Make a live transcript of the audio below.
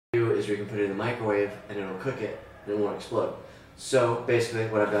do is we can put it in the microwave and it'll cook it and it won't explode. So basically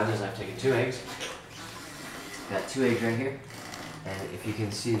what I've done is I've taken 2 eggs, got 2 eggs right here, and if you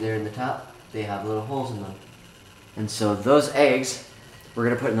can see there in the top, they have little holes in them. And so those eggs, we're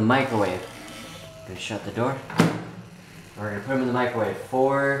gonna put in the microwave. I'm gonna shut the door. We're gonna put them in the microwave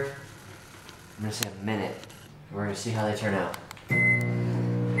for, I'm gonna say a minute. We're gonna see how they turn out.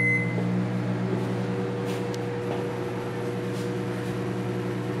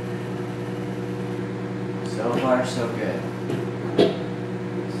 So far, so good.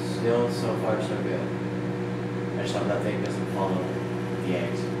 Still so far, so good. I just hope that thing doesn't fall over the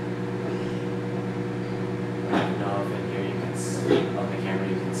eggs. I don't know if in here you can see, on the camera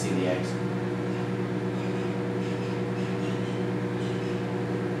you can see the eggs.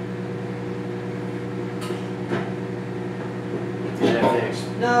 Did I fix?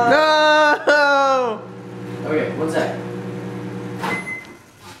 No! No! Okay, one sec.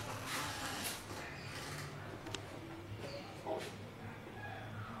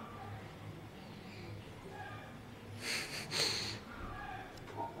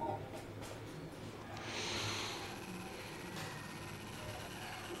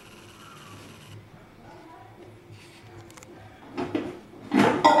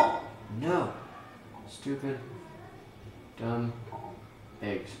 No. Stupid, dumb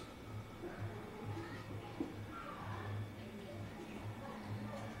eggs.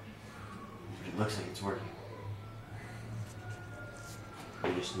 But it looks like it's working. We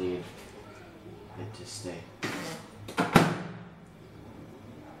just need it to stay.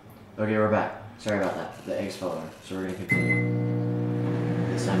 Okay, we're back. Sorry about that. The eggs fell over, so we're gonna continue.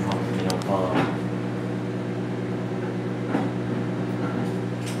 This time, hopefully they don't fall over.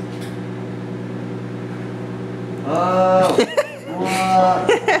 Oh! What?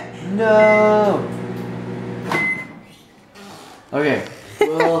 No! Okay,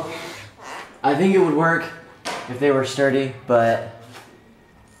 well, I think it would work if they were sturdy, but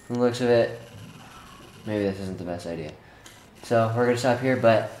from the looks of it, maybe this isn't the best idea. So we're gonna stop here,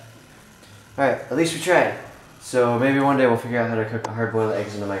 but alright, at least we tried. So maybe one day we'll figure out how to cook hard-boiled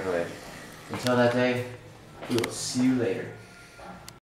eggs in the microwave. Until that day, we will see you later.